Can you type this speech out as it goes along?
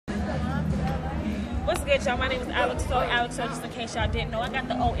What's good, y'all? My name is Alex. So just in case y'all didn't know, I got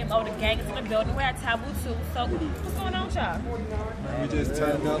the OMO, the gang is in the building. We're at Taboo too. So what's going on with y'all? We just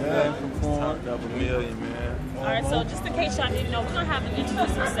turned up, man. Turned up $1 million, man. All right, so just in case y'all didn't know, we're gonna have them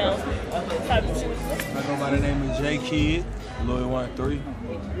introduce themselves. I go by the name of J Louis 13.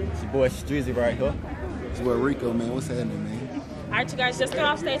 It's your boy Strizzy right here. It's your boy Rico, man. What's happening, man? All right, you guys just got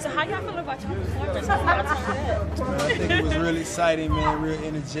off stage. So how y'all feel about your performance? I think it was really exciting, man. Real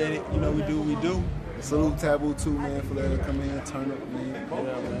energetic. You know, we do what we do. Salute Taboo too, man, for letting us come in and turn up, man.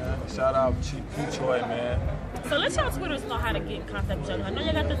 Yeah, man. Shout out Chief Troy, man. So let y'all Twitters know how to get in contact with y'all. I know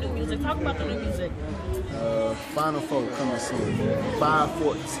you got the new music. Talk about the new music. Final Four coming soon.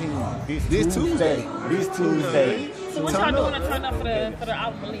 5/14. This Tuesday. So what y'all doing to turn up for the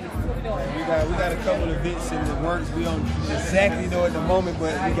album release? What we doing? We got a couple of events in the works. We don't exactly know at the moment,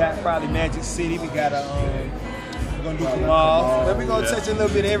 but we got probably Magic City. We got we're gonna do some malls. But we're gonna touch a little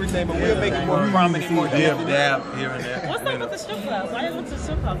bit of everything, but we'll make it more prominent, more definite. Dab here and there. What's up with the strip clubs? Why you went to the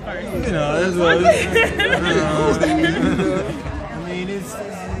strip club first? You know, that's what I mean, it's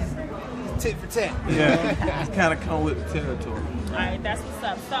tit for tat. Yeah, it's kind of come with the territory. All right, that's what's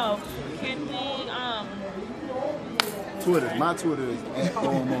up. So, can we, Twitter. My Twitter is at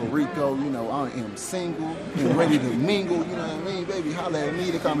OMO Rico. You know, I am single and ready to mingle. You know what I mean, baby? Holla at me.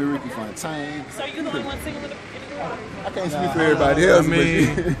 They call me Ricky Fontaine. So you the only one single in the I can't speak for everybody else. I mean,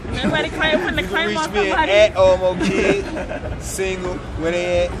 everybody putting the claim on somebody. somebody. At OMO Kid, single. Where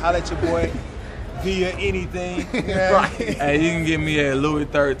they at? Holla at your boy via anything. Right. Hey, you can get me at Louis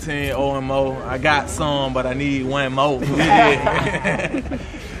 13 OMO. I got some, but I need one more. And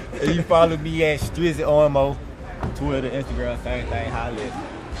you follow me at Strizzy OMO. Twitter, Instagram, same thing, holla at me.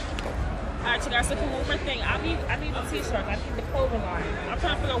 All right, you guys, so one more thing. I need a t-shirt. I need the clothing line. I'm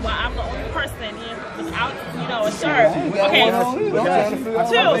trying to figure out why I'm the only person without, a shirt. Okay, two.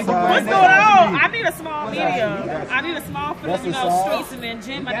 What's going on? I need a small medium. I need a small for the, streets, and then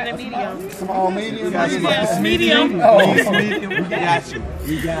Jim, I need a medium. Small, medium? Medium. Medium. We got you.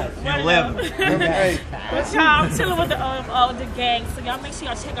 We got it. 11. But y'all, I'm chilling with the gang, so y'all make sure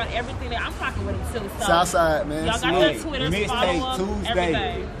y'all check out everything there. I'm rocking with it too. So Southside, man. Y'all got their Twitter, follow them,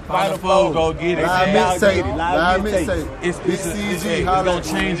 everything. Final Four, go get it. Live mixtape. It's CG. It's gonna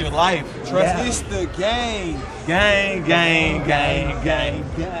change your life. Trust me. It's the gang. Gang.